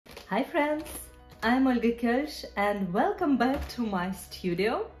Hi friends, I'm Olga Koelsch and welcome back to my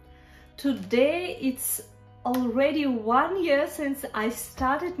studio. Today it's already 1 year since I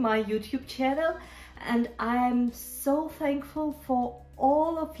started my YouTube channel and I'm so thankful for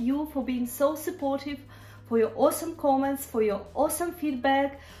all of you for being so supportive, for your awesome comments, for your awesome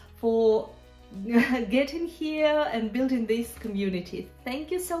feedback, for getting here and building this community.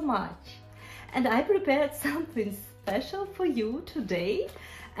 Thank you so much. And I prepared something special for you today,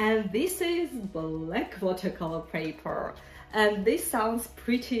 and this is black watercolor paper, and this sounds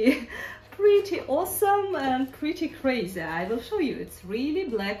pretty awesome and pretty crazy. I will show you. It's really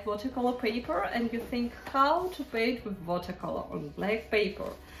black watercolor paper, and you think how to paint with watercolor on black paper,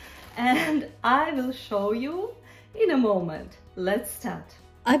 and I will show you in a moment. Let's start.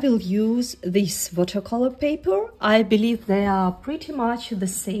 I will use this watercolor paper. I believe they are pretty much the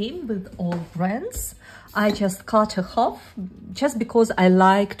same with all brands. I just cut a half just because I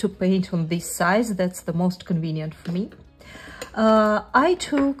like to paint on this size. That's the most convenient for me. I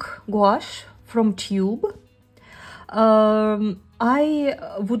took gouache from tube. I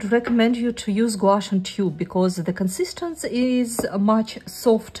would recommend you to use gouache on tube because the consistency is much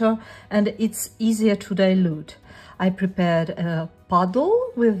softer and it's easier to dilute. I prepared a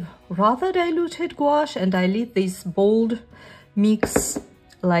puddle with rather diluted gouache and I leave this bold mix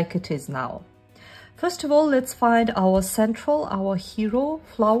like it is now. First of all, let's find our hero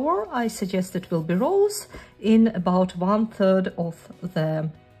flower. I suggest it will be rose in about 1/3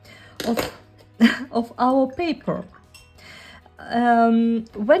 of our paper.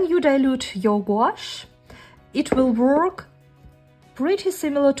 When you dilute your gouache, it will work pretty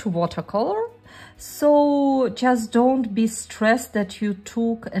similar to watercolor. So just don't be stressed that you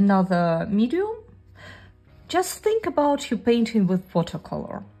took another medium. Just think about you painting with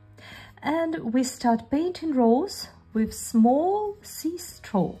watercolor. And we start painting rose with small C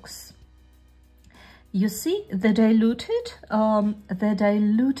strokes. You see the diluted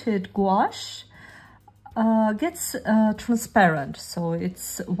gouache gets transparent. So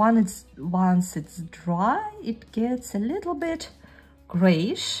once it's dry, it gets a little bit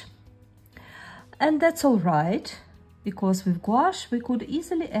grayish. And that's all right, because with gouache we could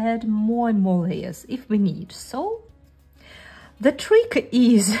easily add more and more layers if we need. So the trick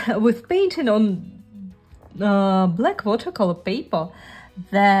is with painting on black watercolor paper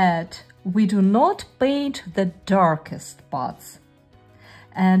that we do not paint the darkest parts.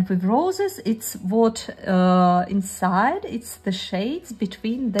 And with roses, it's what inside, it's the shades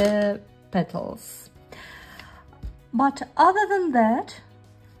between the petals. But other than that,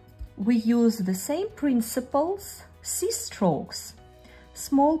 we use the same principles, C strokes.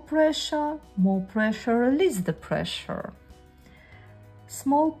 Small pressure, more pressure, release the pressure.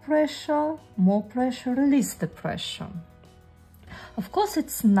 Small pressure, more pressure, release the pressure. Of course,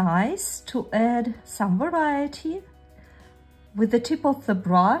 it's nice to add some variety. With the tip of the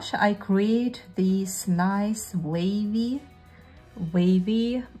brush, I create these nice wavy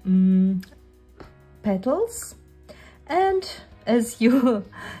petals. And as you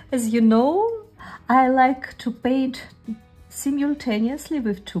know, I like to paint simultaneously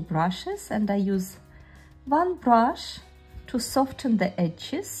with two brushes, and I use one brush to soften the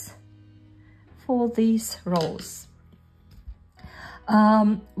edges for this rose.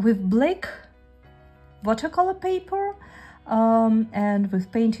 With black watercolor paper and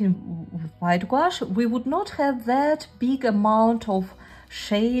with painting with white gouache, we would not have that big amount of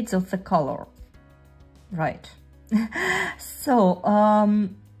shades of the color, right? So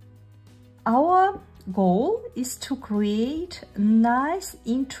our goal is to create nice,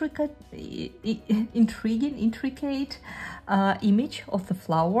 intricate image of the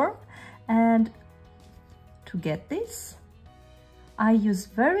flower, and to get this, I use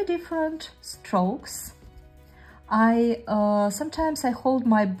very different strokes. Sometimes I hold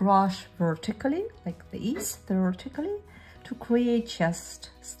my brush vertically, like this, vertically, to create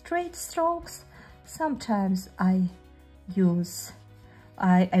just straight strokes. Sometimes I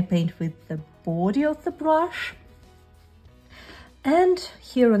paint with the body of the brush, and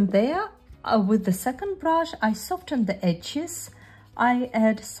here and there with the second brush I soften the edges. I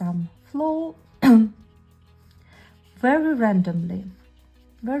add some flow very randomly.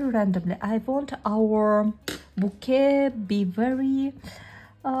 I want our bouquet be very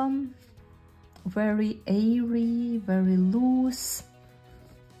airy, very loose,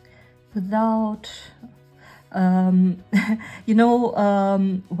 without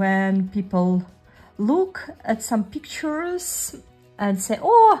when people look at some pictures and say,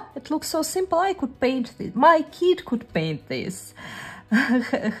 oh, it looks so simple, I could paint this, my kid could paint this.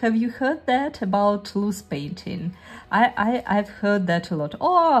 Have you heard that about loose painting? I've heard that a lot.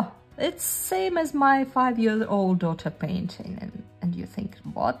 Oh, it's same as my 5-year-old daughter painting. And you think,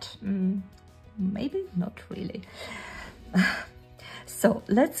 what? Maybe not really. So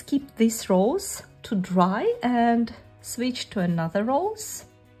let's keep this rose to dry and switch to another rose.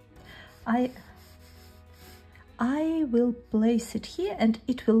 I will place it here and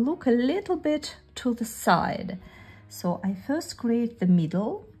it will look a little bit to the side. So I first create the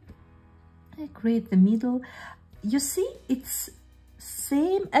middle. I create the middle. You see, it's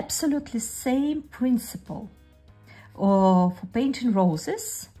same, absolutely same principle for painting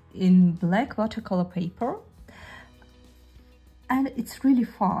roses in black watercolor paper. And it's really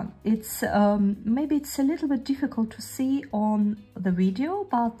fun. It's maybe it's a little bit difficult to see on the video,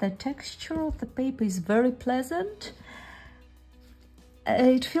 but the texture of the paper is very pleasant.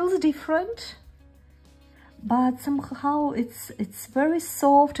 It feels different, but somehow it's very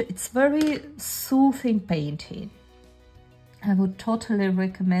soft. It's very soothing painting. I would totally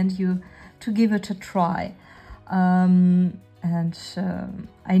recommend you to give it a try. I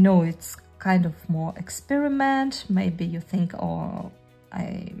know it's kind of more experiment. Maybe you think, oh,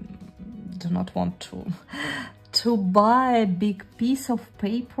 I do not want to buy a big piece of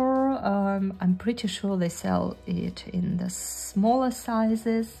paper. I'm pretty sure they sell it in the smaller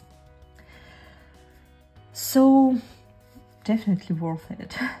sizes, so definitely worth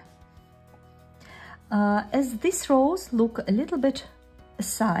it. As this rose look a little bit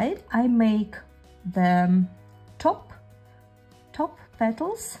aside, I make the top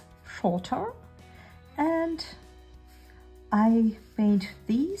petals shorter, and I paint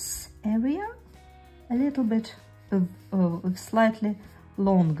this area a little bit with slightly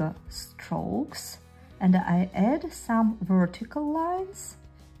longer strokes, and I add some vertical lines,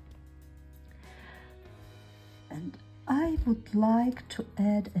 and I would like to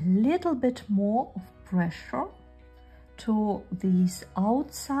add a little bit more of pressure to these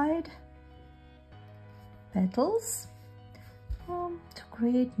outside petals to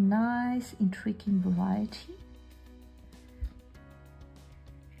create nice intriguing variety.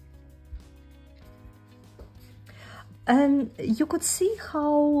 And you could see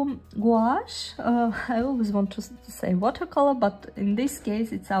how gouache, I always want to say watercolor, but in this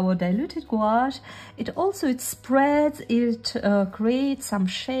case it's our diluted gouache. It spreads, it creates some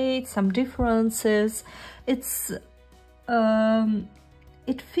shades, some differences. It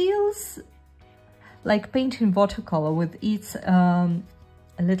feels like painting watercolor with its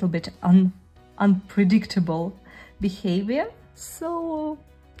a little bit unpredictable behavior. So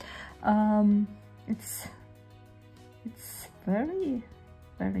it's very,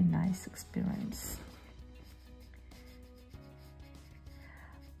 very nice experience.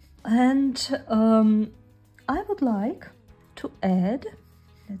 And I would like to add,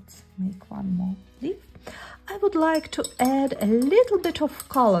 let's make one more leaf. I would like to add a little bit of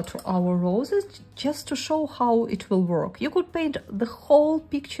color to our roses, just to show how it will work. You could paint the whole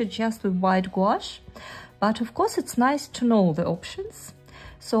picture just with white gouache, but of course it's nice to know the options.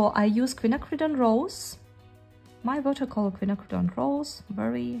 So I use quinacridone rose, my watercolor quinacridone rose,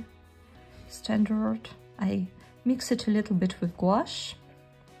 very standard. I mix it a little bit with gouache,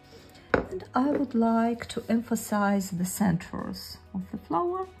 and I would like to emphasize the centers of the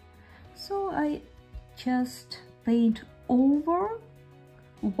flower, so I just paint over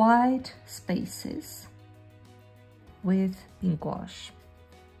white spaces with pink gouache.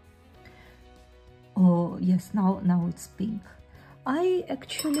 Oh yes, now it's pink. I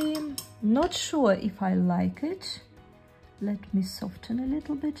actually not sure if I like it. Let me soften a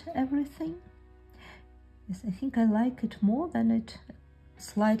little bit everything. Yes, I think I like it more than it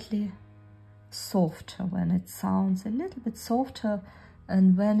slightly softer, when it sounds a little bit softer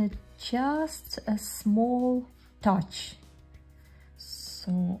and when it just a small touch.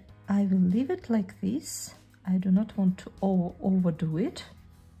 So I will leave it like this. I do not want to overdo it,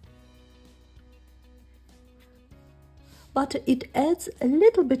 but it adds a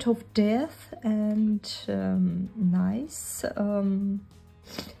little bit of depth and nice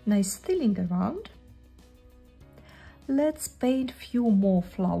feeling around. Let's paint few more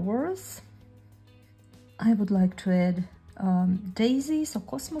flowers. I would like to add daisies or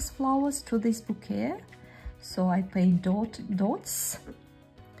cosmos flowers to this bouquet, so I paint dots,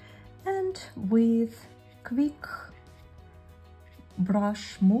 and with quick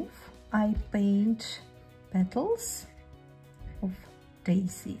brush move I paint petals of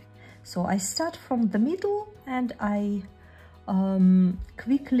daisy. So I start from the middle and I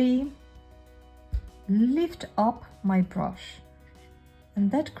quickly lift up my brush,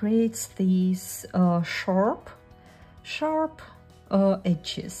 and that creates these sharp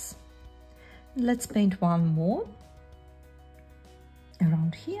edges. Let's paint one more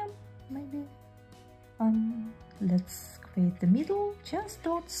around here. maybe. Let's create the middle, just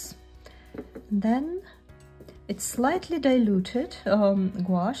dots. Then it's slightly diluted,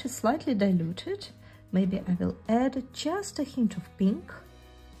 gouache is slightly diluted. Maybe I will add just a hint of pink.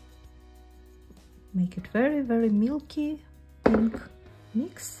 Make it very, very milky pink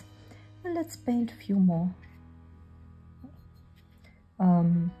mix. And let's paint a few more. A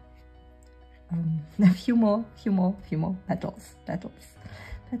few more petals.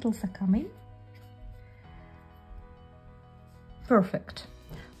 Petals are coming. Perfect.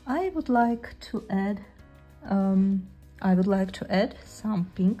 I would like to add some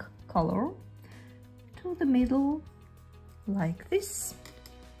pink color to the middle, like this.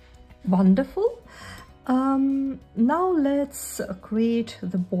 Wonderful. Now let's create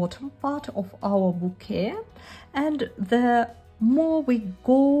the bottom part of our bouquet, and the more we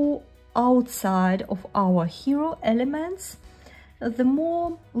go outside of our hero elements, the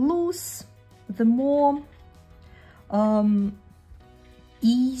more loose, the more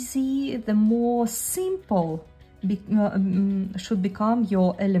easy, the more simple should become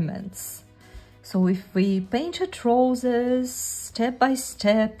your elements. So if we painted roses step by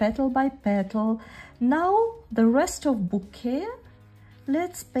step, petal by petal, now the rest of bouquet,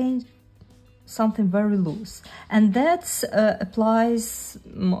 let's paint something very loose. And that applies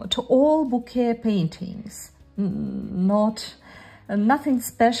to all bouquet paintings. Nothing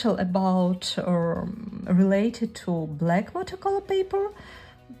special about or related to black watercolor paper.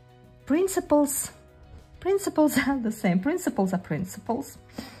 Principles are the same. Principles are principles.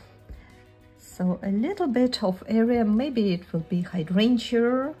 So a little bit of area, maybe it will be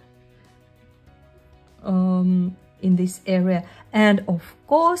hydrangea in this area. And of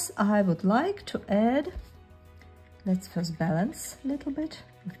course I would like to add, let's first balance a little bit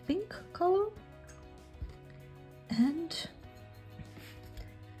with pink color and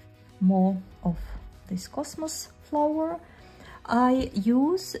more of this cosmos flower. I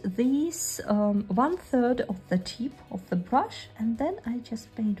use this 1/3 of the tip of the brush, and then I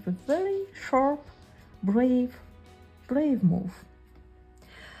just paint with very sharp, brave move.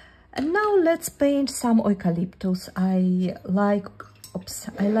 And now let's paint some eucalyptus. I like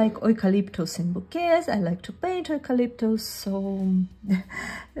eucalyptus in bouquets. I like to paint eucalyptus, so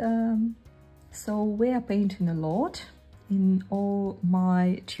we are painting a lot. In all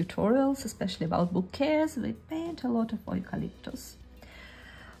my tutorials, especially about bouquets, we paint a lot of eucalyptus.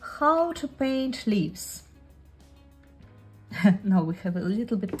 How to paint leaves? Now we have a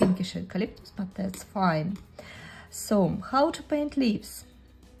little bit pinkish eucalyptus, but that's fine. So, how to paint leaves?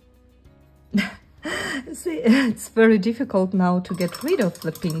 See, it's very difficult now to get rid of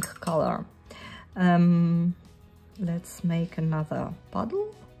the pink color. Let's make another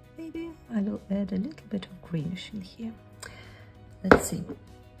puddle, maybe. I will add a little bit of greenish in here. Let's see.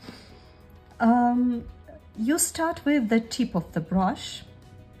 You start with the tip of the brush,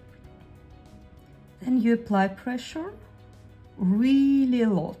 then you apply pressure really a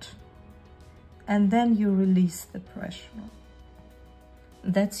lot, and then you release the pressure.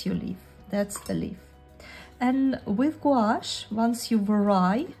 That's your leaf. That's the leaf. And with gouache, once you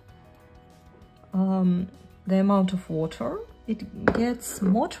vary the amount of water, it gets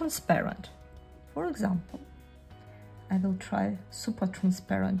more transparent. For example, I will try super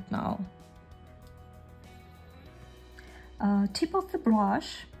transparent now. Tip of the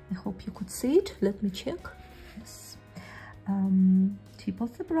brush, I hope you could see it. Let me check. Yes. Tip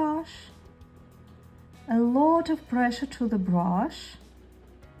of the brush, a lot of pressure to the brush,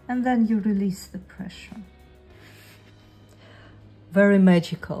 and then you release the pressure. Very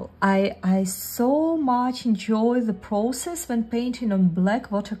magical. I so much enjoy the process when painting on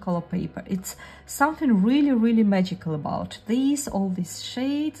black watercolor paper. It's something really, really magical about these, all these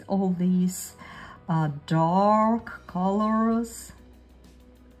shades, all these dark colors.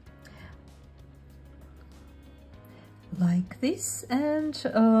 Like this,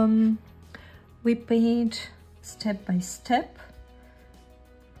 and we paint step by step.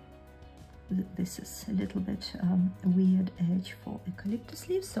 This is a little bit weird edge for eucalyptus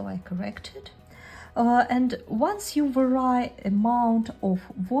leaves, so I corrected. And once you vary amount of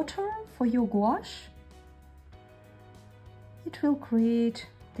water for your gouache, it will create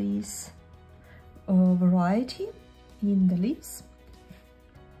this variety in the leaves.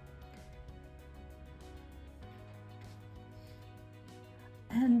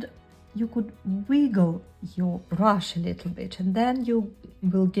 And you could wiggle your brush a little bit, and then you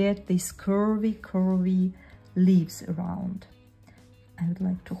will get these curvy leaves around. I would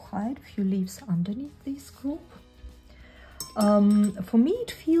like to hide a few leaves underneath this group. For me,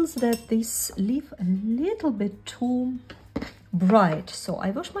 it feels that this leaf a little bit too bright. So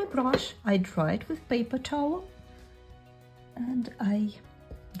I wash my brush, I dry it with paper towel, and I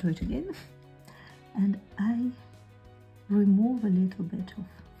do it again, and I remove a little bit of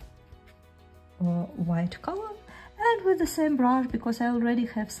white color, and with the same brush, because I already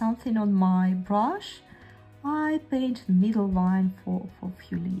have something on my brush, I paint the middle line for a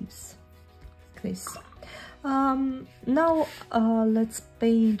few leaves, like this. Now let's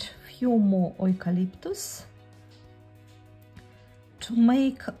paint a few more eucalyptus to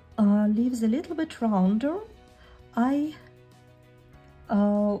make leaves a little bit rounder.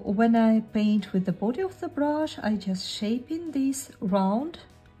 When I paint with the body of the brush, I just shape in these round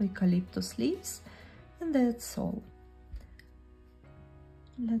eucalyptus leaves, and that's all.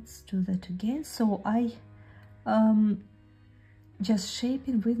 Let's do that again. So I just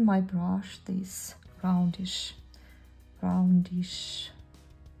shaping with my brush this roundish,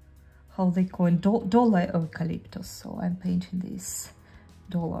 how they call it, dollar eucalyptus. So I'm painting these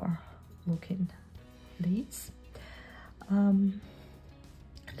dollar looking leaves.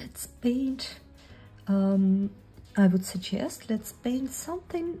 Let's paint, I would suggest, let's paint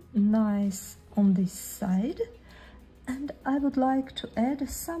something nice on this side, and I would like to add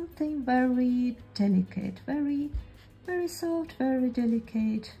something very delicate, very soft, very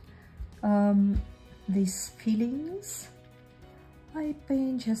delicate. These fillings I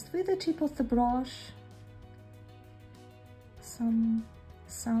paint just with the tip of the brush, some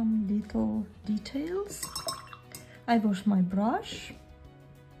little details. I wash my brush,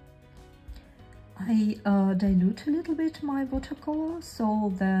 I dilute a little bit my watercolor,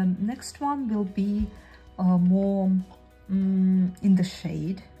 so the next one will be more in the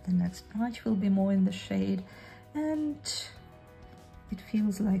shade. The next brush will be more in the shade, and it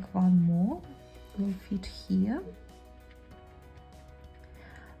feels like one more will fit here.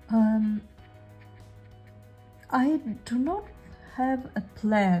 I do not have a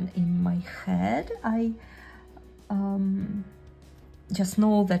plan in my head. I just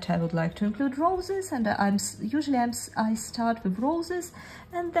know that I would like to include roses, and I start with roses,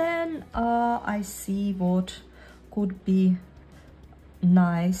 and then I see what could be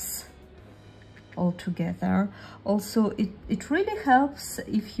nice all together. Also, it really helps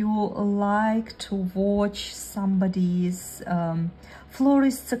if you like to watch somebody's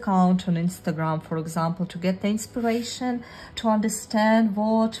florist's account on Instagram, for example, to get the inspiration, to understand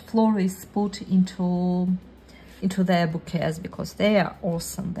what florists put into their bouquets, because they are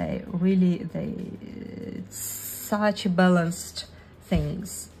awesome. It's such balanced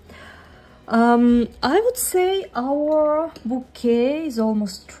things. I would say our bouquet is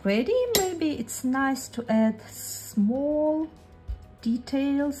almost ready. Maybe it's nice to add small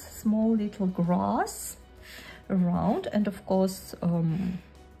details, small little grass around, and of course on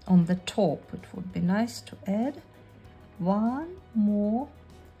the top it would be nice to add one more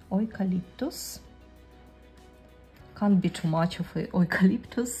eucalyptus. Can't be too much of a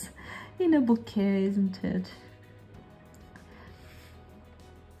eucalyptus in a bouquet, isn't it?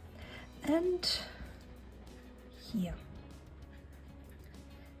 And here.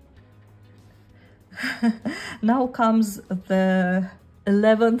 Now comes the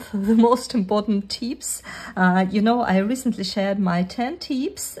 11th, the most important tips. You know, I recently shared my 10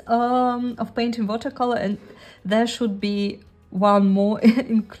 tips of painting watercolor, and there should be one more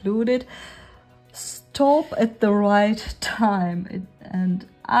included. Stop at the right time, and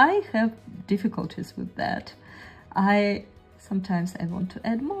I have difficulties with that. Sometimes I want to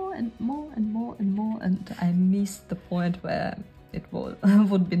add more and more and more and more, and I miss the point where it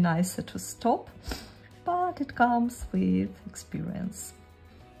would be nicer to stop, but it comes with experience.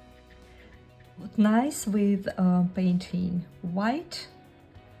 What's nice with painting white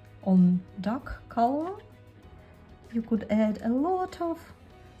on dark color, you could add a lot of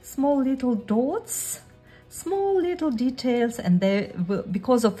small little dots, small little details, and they will,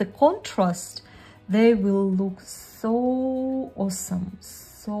 because of the contrast, they will look so awesome,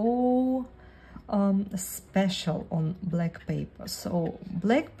 so special on black paper. So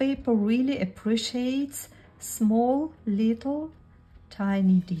black paper really appreciates small little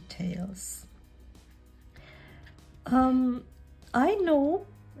tiny details. I know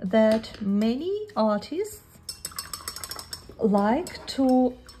that many artists like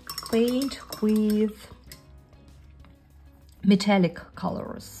to paint with metallic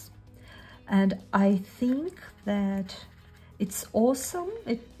colors, and I think that it's awesome.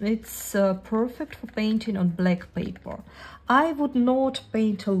 It's perfect for painting on black paper. I would not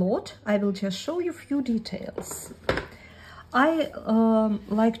paint a lot. I will just show you a few details. I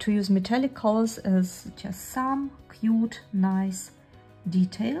like to use metallic colors as just some cute, nice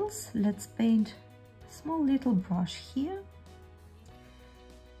details. Let's paint a small little brush here.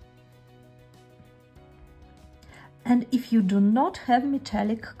 And if you do not have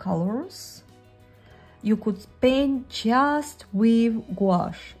metallic colors, you could paint just with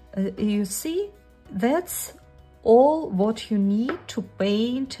gouache. You see, that's all what you need to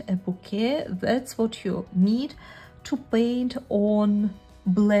paint a bouquet. That's what you need to paint on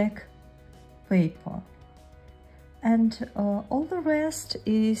black paper. And all the rest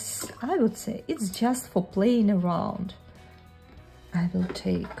is, I would say, it's just for playing around. I will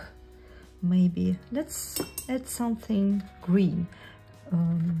take, maybe, let's add something green.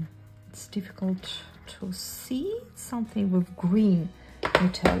 It's difficult to see, something with green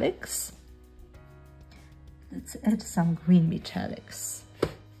metallics. Let's add some green metallics.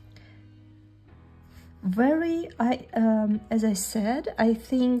 As I said, I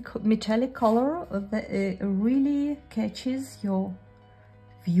think metallic color really catches your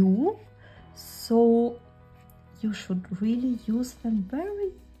view, so you should really use them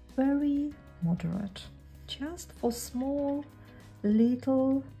very moderate, just for small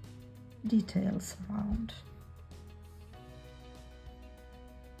little details around.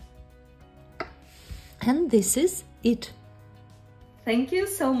 And this is it. Thank you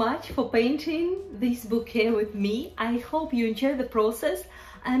so much for painting this bouquet with me. I hope you enjoy the process.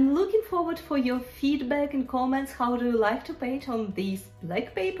 I'm looking forward for your feedback and comments. How do you like to paint on this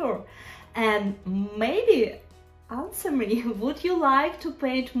black paper? And maybe answer me, would you like to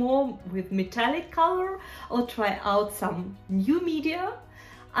paint more with metallic color or try out some new media?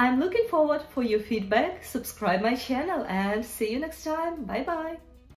 I'm looking forward for your feedback. Subscribe my channel and see you next time. Bye bye.